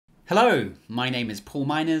Hello, my name is Paul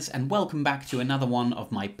Miners and welcome back to another one of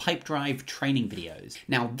my Pipedrive training videos.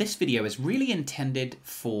 Now this video is really intended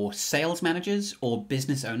for sales managers or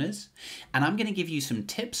business owners, and I'm going to give you some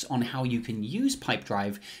tips on how you can use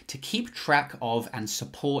Pipedrive to keep track of and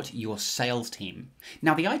support your sales team.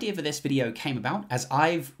 Now the idea for this video came about as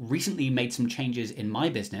I've recently made some changes in my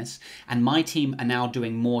business and my team are now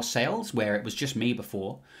doing more sales where it was just me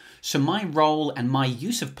before. So my role and my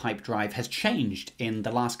use of Pipedrive has changed in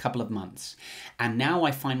the last couple of months. And now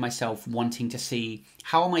I find myself wanting to see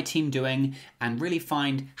how are my team doing and really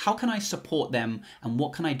find how can I support them and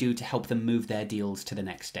what can I do to help them move their deals to the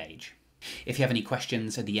next stage. If you have any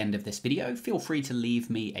questions at the end of this video, feel free to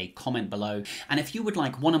leave me a comment below. And if you would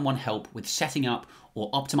like one-on-one help with setting up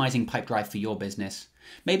or optimizing Pipedrive for your business,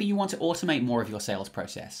 maybe you want to automate more of your sales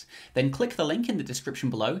process, then click the link in the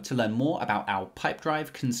description below to learn more about our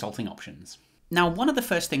Pipedrive consulting options. Now, one of the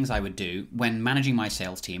first things I would do when managing my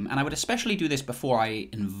sales team, and I would especially do this before I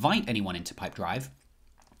invite anyone into Pipedrive,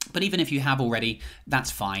 but even if you have already,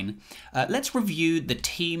 that's fine. Let's review the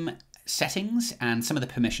team settings and some of the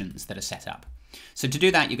permissions that are set up. So to do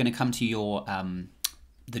that, you're going to come to your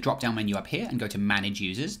the drop-down menu up here and go to Manage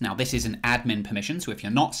Users. Now this is an admin permission, so if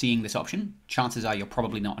you're not seeing this option, chances are you're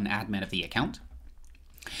probably not an admin of the account.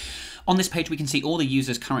 On this page, we can see all the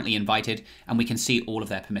users currently invited and we can see all of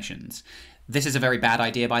their permissions. This is a very bad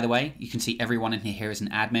idea, by the way. You can see everyone in here is an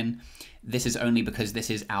admin. This is only because this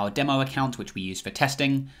is our demo account, which we use for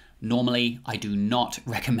testing. Normally, I do not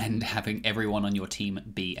recommend having everyone on your team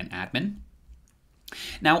be an admin.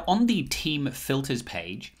 Now, on the Team Filters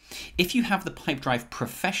page, if you have the Pipedrive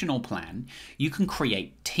Professional plan, you can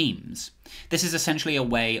create teams. This is essentially a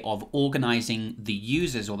way of organizing the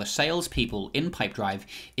users or the salespeople in Pipedrive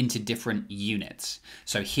into different units.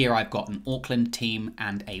 So here I've got an Auckland team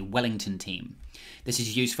and a Wellington team. This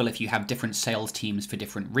is useful if you have different sales teams for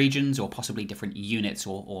different regions or possibly different units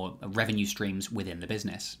or revenue streams within the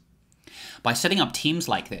business. By setting up teams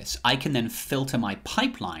like this, I can then filter my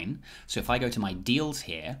pipeline. So if I go to my deals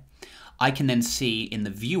here, I can then see in the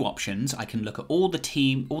view options, I can look at all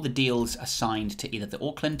the deals assigned to either the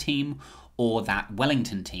Auckland team or that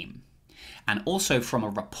Wellington team. And also from a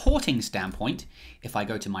reporting standpoint, if I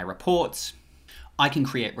go to my reports, I can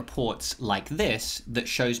create reports like this that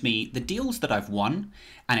shows me the deals that I've won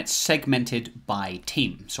and it's segmented by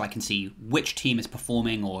team. So I can see which team is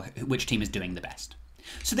performing or which team is doing the best.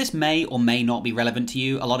 So this may or may not be relevant to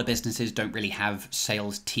you. A lot of businesses don't really have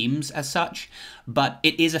sales teams as such, but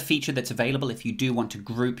it is a feature that's available if you do want to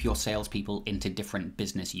group your salespeople into different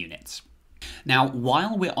business units. Now,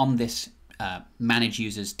 while we're on this Manage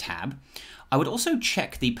Users tab, I would also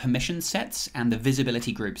check the permission sets and the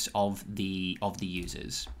visibility groups of the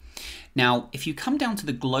users. Now, if you come down to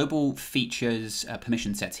the global features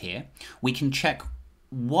permission sets here, we can check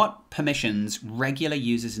what permissions regular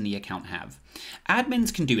users in the account have.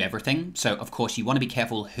 Admins can do everything, so of course you want to be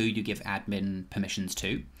careful who you give admin permissions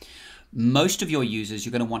to. Most of your users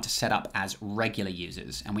you're going to want to set up as regular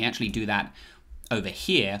users, and we actually do that over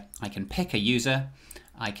here. I can pick a user,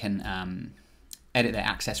 I can edit their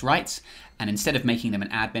access rights, and instead of making them an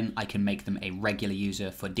admin, I can make them a regular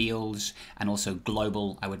user for deals, and also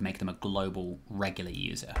global, I would make them a global regular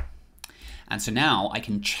user. And so now I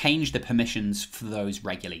can change the permissions for those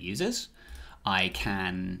regular users. I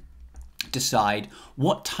can decide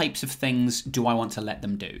what types of things do I want to let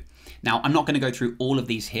them do. Now, I'm not going to go through all of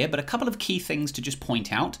these here, but a couple of key things to just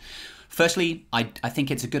point out. Firstly, I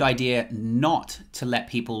think it's a good idea not to let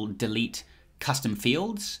people delete custom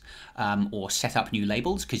fields or set up new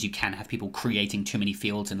labels, because you can have people creating too many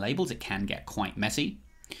fields and labels. It can get quite messy.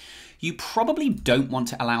 You probably don't want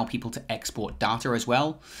to allow people to export data as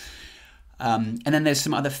well. And then there's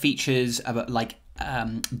some other features about like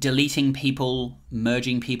deleting people,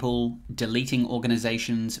 merging people, deleting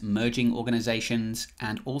organizations, merging organizations.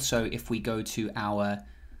 And also if we go to our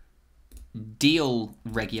deal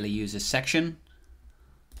regular users section,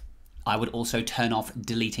 I would also turn off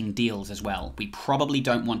deleting deals as well. We probably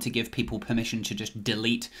don't want to give people permission to just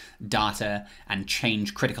delete data and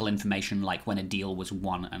change critical information like when a deal was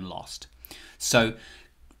won and lost. So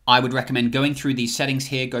I would recommend going through these settings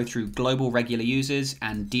here, go through global regular users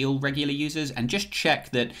and deal regular users, and just check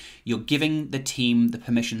that you're giving the team the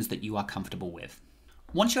permissions that you are comfortable with.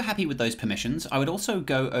 Once you're happy with those permissions, I would also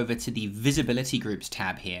go over to the visibility groups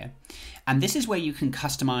tab here. And this is where you can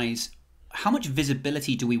customize how much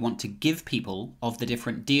visibility do we want to give people of the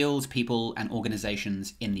different deals, people, and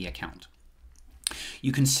organizations in the account.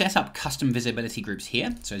 You can set up custom visibility groups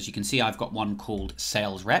here. So as you can see, I've got one called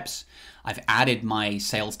Sales Reps. I've added my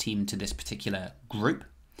sales team to this particular group.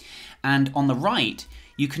 And on the right,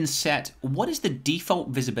 you can set what is the default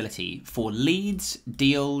visibility for leads,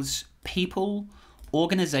 deals, people,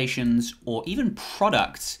 organizations, or even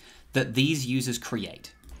products that these users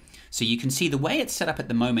create. So you can see the way it's set up at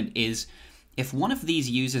the moment is if one of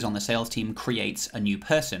these users on the sales team creates a new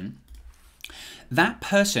person, that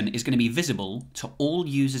person is going to be visible to all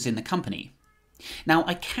users in the company. Now,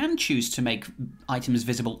 I can choose to make items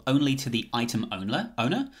visible only to the item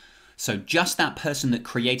owner. So just that person that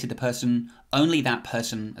created the person, only that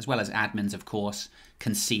person, as well as admins, of course,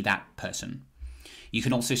 can see that person. You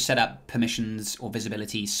can also set up permissions or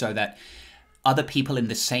visibility so that other people in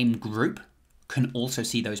the same group can also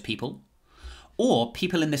see those people, or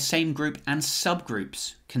people in the same group and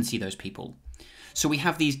subgroups can see those people. So we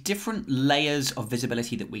have these different layers of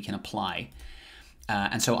visibility that we can apply.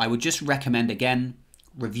 And so I would just recommend, again,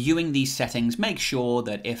 reviewing these settings. Make sure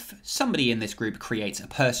that if somebody in this group creates a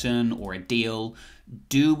person or a deal,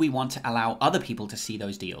 do we want to allow other people to see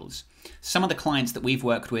those deals? Some of the clients that we've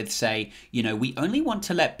worked with say, you know, we only want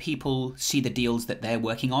to let people see the deals that they're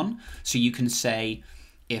working on. So you can say,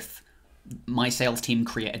 if my sales team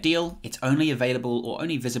create a deal, it's only available or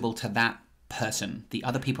only visible to that person. The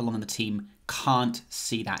other people on the team can't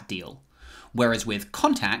see that deal. Whereas with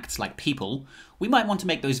contacts, like people, we might want to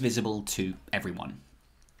make those visible to everyone.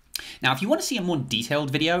 Now, if you want to see a more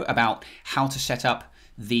detailed video about how to set up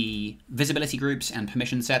the visibility groups and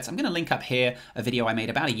permission sets, I'm going to link up here a video I made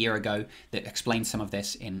about a year ago that explains some of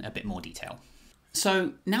this in a bit more detail.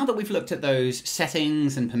 So now that we've looked at those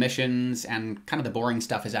settings and permissions and kind of the boring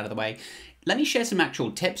stuff is out of the way, let me share some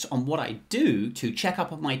actual tips on what I do to check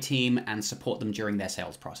up on my team and support them during their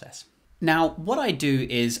sales process. Now, what I do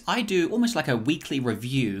is I do almost like a weekly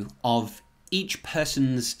review of each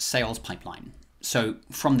person's sales pipeline. So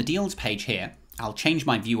from the deals page here, I'll change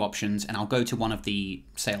my view options and I'll go to one of the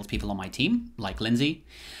salespeople on my team, like Lindsay,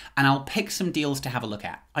 and I'll pick some deals to have a look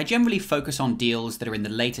at. I generally focus on deals that are in the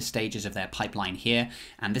later stages of their pipeline here,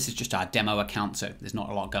 and this is just our demo account, so there's not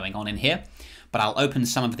a lot going on in here. But I'll open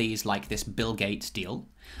some of these, like this Bill Gates deal,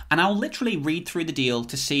 and I'll literally read through the deal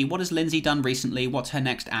to see what has Lindsay done recently, what's her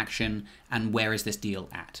next action, and where is this deal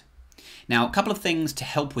at. Now, a couple of things to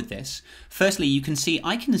help with this. Firstly, you can see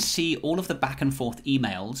I can see all of the back and forth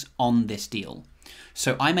emails on this deal.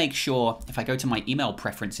 So I make sure, if I go to my email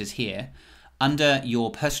preferences here, under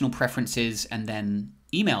your personal preferences and then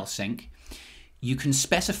email sync, you can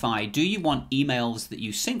specify, do you want emails that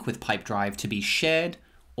you sync with Pipedrive to be shared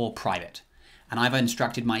or private? And I've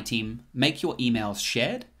instructed my team, make your emails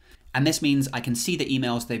shared. And this means I can see the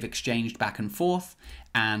emails they've exchanged back and forth.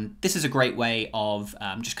 And this is a great way of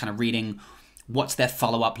just kind of reading what's their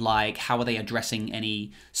follow-up like, how are they addressing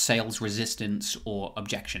any sales resistance or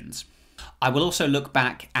objections. I will also look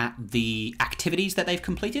back at the activities that they've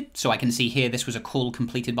completed. So I can see here, this was a call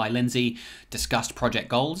completed by Lindsay, discussed project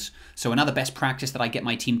goals. So another best practice that I get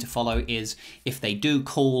my team to follow is if they do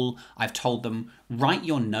call, I've told them, write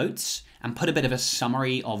your notes and put a bit of a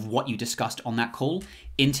summary of what you discussed on that call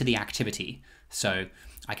into the activity. So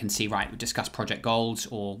I can see, right, we discussed project goals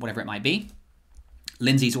or whatever it might be.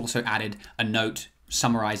 Lindsay's also added a note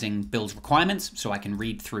summarizing Bill's requirements, so I can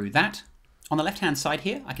read through that. On the left-hand side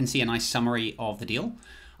here, I can see a nice summary of the deal.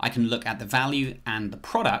 I can look at the value and the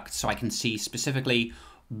product, so I can see specifically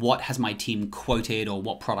what has my team quoted or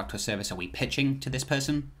what product or service are we pitching to this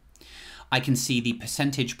person. I can see the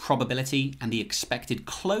percentage probability and the expected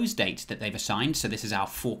close date that they've assigned. So this is our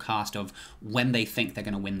forecast of when they think they're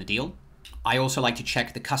going to win the deal. I also like to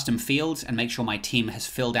check the custom fields and make sure my team has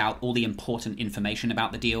filled out all the important information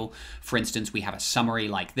about the deal. For instance, we have a summary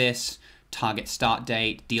like this, target start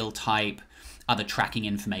date, deal type, other tracking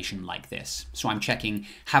information like this. So I'm checking,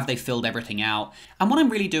 have they filled everything out? And what I'm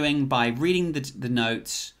really doing by reading the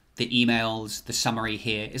notes, the emails, the summary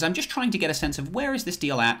here, is I'm just trying to get a sense of where is this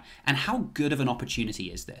deal at and how good of an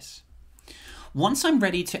opportunity is this? Once I'm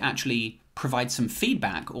ready to actually provide some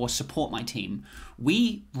feedback or support my team,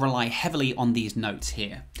 we rely heavily on these notes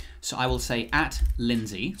here. So I will say at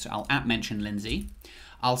Lindsay, so I'll at mention Lindsay.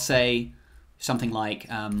 I'll say something like,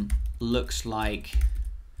 looks like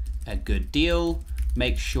a good deal.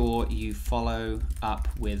 Make sure you follow up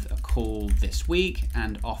with a call this week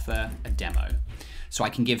and offer a demo. So I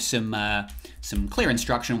can give some clear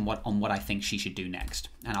instruction on what I think she should do next.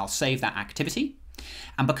 And I'll save that activity.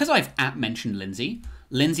 And because I've mentioned Lindsay,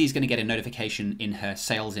 Lindsay's going to get a notification in her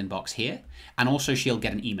sales inbox here. And also she'll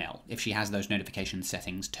get an email if she has those notification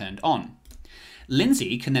settings turned on.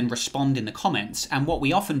 Lindsay can then respond in the comments, and what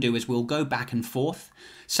we often do is we'll go back and forth.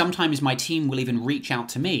 Sometimes my team will even reach out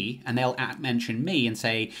to me and they'll mention me and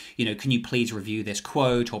say, you know, can you please review this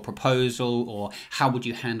quote or proposal, or how would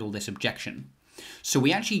you handle this objection? So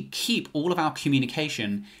we actually keep all of our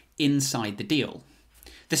communication inside the deal.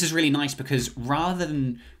 This is really nice because rather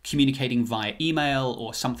than communicating via email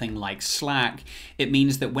or something like Slack, it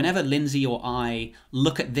means that whenever Lindsay or I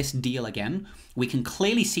look at this deal again, we can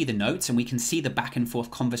clearly see the notes and we can see the back and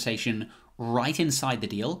forth conversation right inside the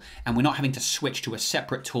deal, and we're not having to switch to a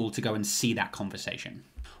separate tool to go and see that conversation.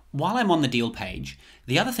 While I'm on the deal page,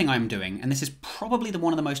 the other thing I'm doing, and this is probably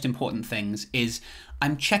one of the most important things, is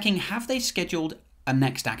I'm checking, have they scheduled a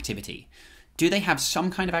next activity? Do they have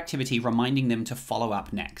some kind of activity reminding them to follow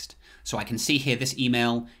up next? So I can see here this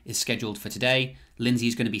email is scheduled for today.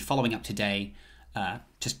 Lindsay's going to be following up today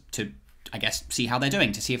just to, I guess, see how they're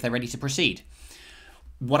doing, to see if they're ready to proceed.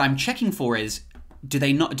 What I'm checking for is, do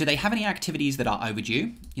they have any activities that are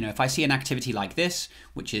overdue? You know, if I see an activity like this,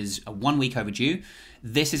 which is a 1 week overdue,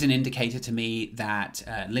 this is an indicator to me that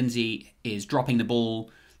Lindsay is dropping the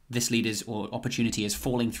ball. This leader's or opportunity is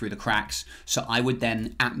falling through the cracks. So I would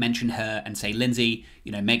then mention her and say, Lindsay,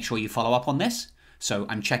 you know, make sure you follow up on this. So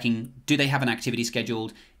I'm checking, do they have an activity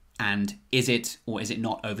scheduled, and is it or is it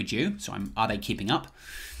not overdue? So are they keeping up?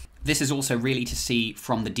 This is also really to see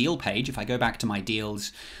from the deal page. If I go back to my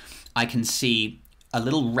deals, I can see a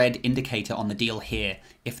little red indicator on the deal here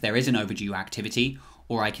if there is an overdue activity,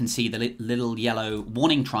 or I can see the little yellow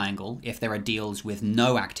warning triangle if there are deals with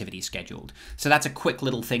no activity scheduled. So that's a quick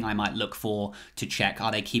little thing I might look for to check,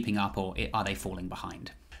 are they keeping up or are they falling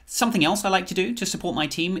behind? Something else I like to do to support my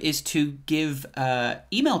team is to give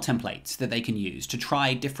email templates that they can use to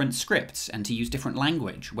try different scripts and to use different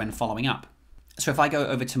language when following up. So if I go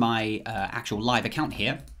over to my actual live account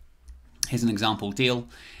here, here's an example deal.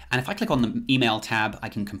 And if I click on the email tab, I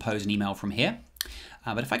can compose an email from here.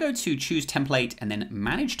 But if I go to choose template and then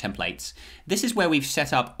manage templates, this is where we've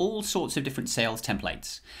set up all sorts of different sales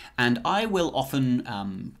templates. And I will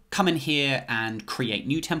often come in here and create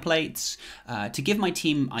new templates to give my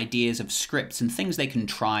team ideas of scripts and things they can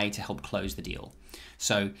try to help close the deal.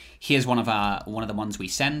 So here's one of the ones we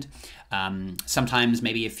send. Sometimes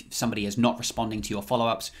maybe if somebody is not responding to your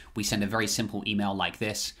follow-ups, we send a very simple email like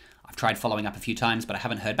this. I've tried following up a few times, but I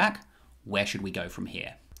haven't heard back. Where should we go from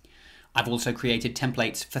here? I've also created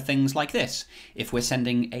templates for things like this. If we're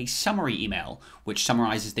sending a summary email, which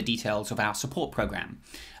summarizes the details of our support program,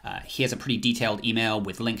 here's a pretty detailed email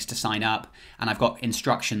with links to sign up, and I've got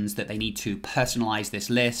instructions that they need to personalize this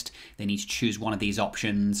list. They need to choose one of these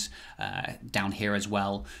options down here as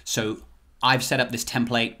well. So I've set up this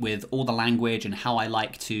template with all the language and how I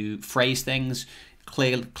like to phrase things.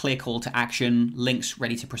 Clear call to action, links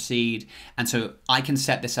ready to proceed. And so I can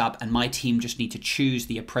set this up and my team just need to choose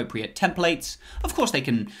the appropriate templates. Of course, they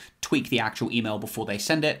can tweak the actual email before they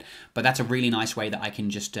send it, but that's a really nice way that I can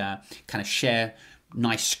just kind of share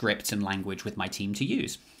nice scripts and language with my team to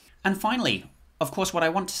use. And finally, of course, what I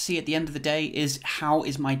want to see at the end of the day is, how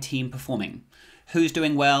is my team performing? Who's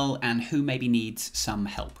doing well and who maybe needs some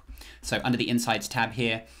help? So under the Insights tab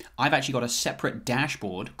here, I've actually got a separate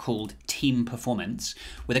dashboard called Team Performance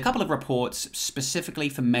with a couple of reports specifically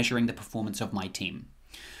for measuring the performance of my team.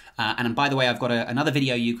 And by the way, I've got another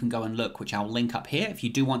video you can go and look, which I'll link up here. If you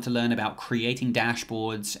do want to learn about creating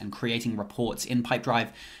dashboards and creating reports in Pipedrive,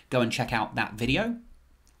 go and check out that video.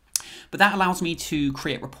 But that allows me to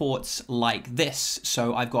create reports like this.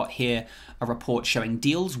 So I've got here a report showing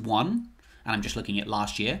deals won, and I'm just looking at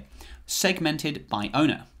last year, segmented by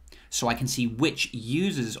owner. So I can see which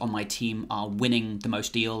users on my team are winning the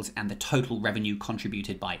most deals and the total revenue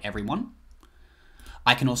contributed by everyone.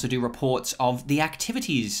 I can also do reports of the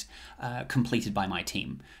activities completed by my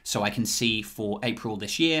team. So I can see for April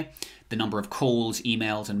this year, the number of calls,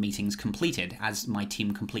 emails, and meetings completed as my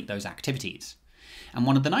team complete those activities. And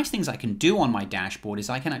one of the nice things I can do on my dashboard is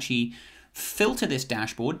I can actually filter this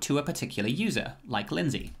dashboard to a particular user, like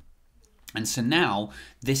Lindsay. And so now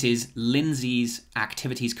this is Lindsay's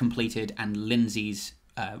activities completed and Lindsay's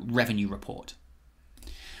revenue report.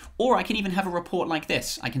 Or I can even have a report like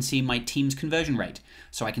this. I can see my team's conversion rate.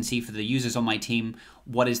 So I can see for the users on my team,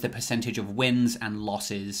 what is the percentage of wins and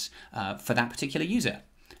losses for that particular user.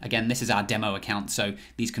 Again, this is our demo account, so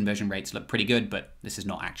these conversion rates look pretty good, but this is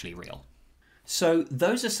not actually real. So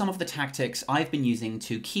those are some of the tactics I've been using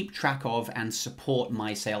to keep track of and support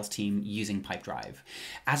my sales team using Pipedrive.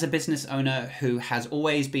 As a business owner who has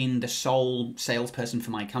always been the sole salesperson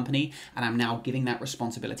for my company, and I'm now giving that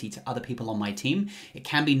responsibility to other people on my team, it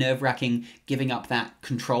can be nerve-wracking giving up that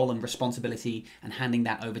control and responsibility and handing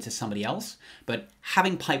that over to somebody else. But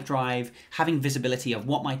having Pipedrive, having visibility of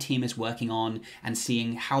what my team is working on and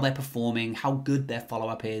seeing how they're performing, how good their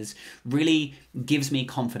follow-up is, really gives me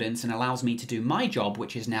confidence and allows me to do my job,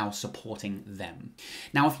 which is now supporting them.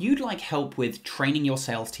 Now, if you'd like help with training your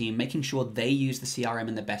sales team, making sure they use the CRM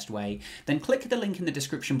in the best way, then click the link in the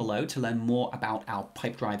description below to learn more about our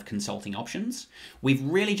Pipedrive consulting options. We've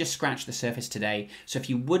really just scratched the surface today, so if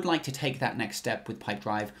you would like to take that next step with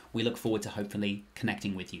Pipedrive, we look forward to hopefully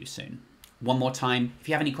connecting with you soon. One more time, if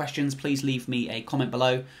you have any questions, please leave me a comment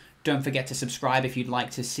below. Don't forget to subscribe if you'd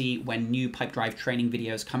like to see when new Pipedrive training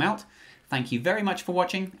videos come out. Thank you very much for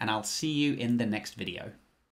watching, and I'll see you in the next video.